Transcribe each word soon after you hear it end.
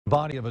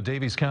Body of a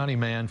Daviess County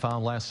man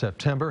found last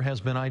September has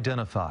been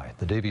identified.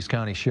 The Daviess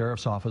County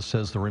Sheriff's Office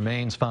says the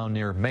remains found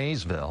near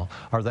Maysville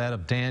are that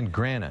of Dan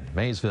Grannon.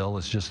 Maysville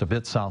is just a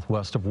bit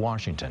southwest of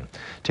Washington.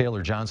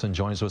 Taylor Johnson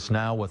joins us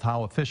now with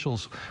how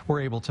officials were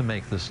able to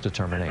make this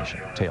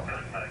determination.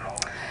 Taylor.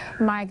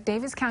 Mike,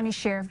 Daviess County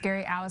Sheriff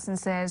Gary Allison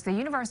says the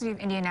University of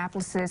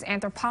Indianapolis's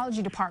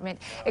anthropology department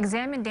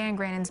examined Dan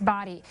Grannon's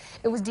body.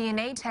 It was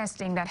DNA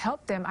testing that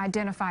helped them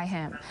identify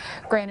him.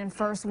 Grannon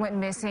first went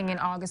missing in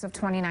August of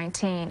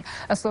 2019.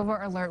 A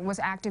silver alert was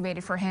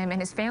activated for him, and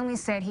his family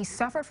said he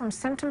suffered from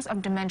symptoms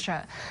of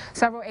dementia.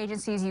 Several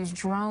agencies used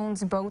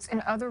drones, boats,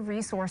 and other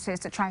resources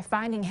to try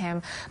finding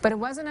him, but it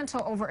wasn't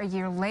until over a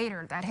year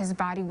later that his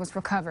body was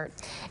recovered.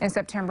 In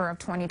September of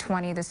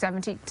 2020, the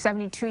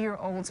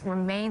 72-year-old's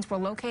remains were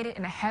located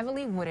in a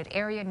heavily wooded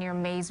area near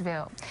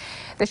Maysville.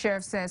 The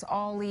sheriff says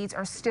all leads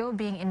are still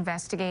being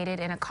investigated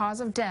and a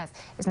cause of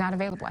death is not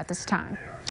available at this time.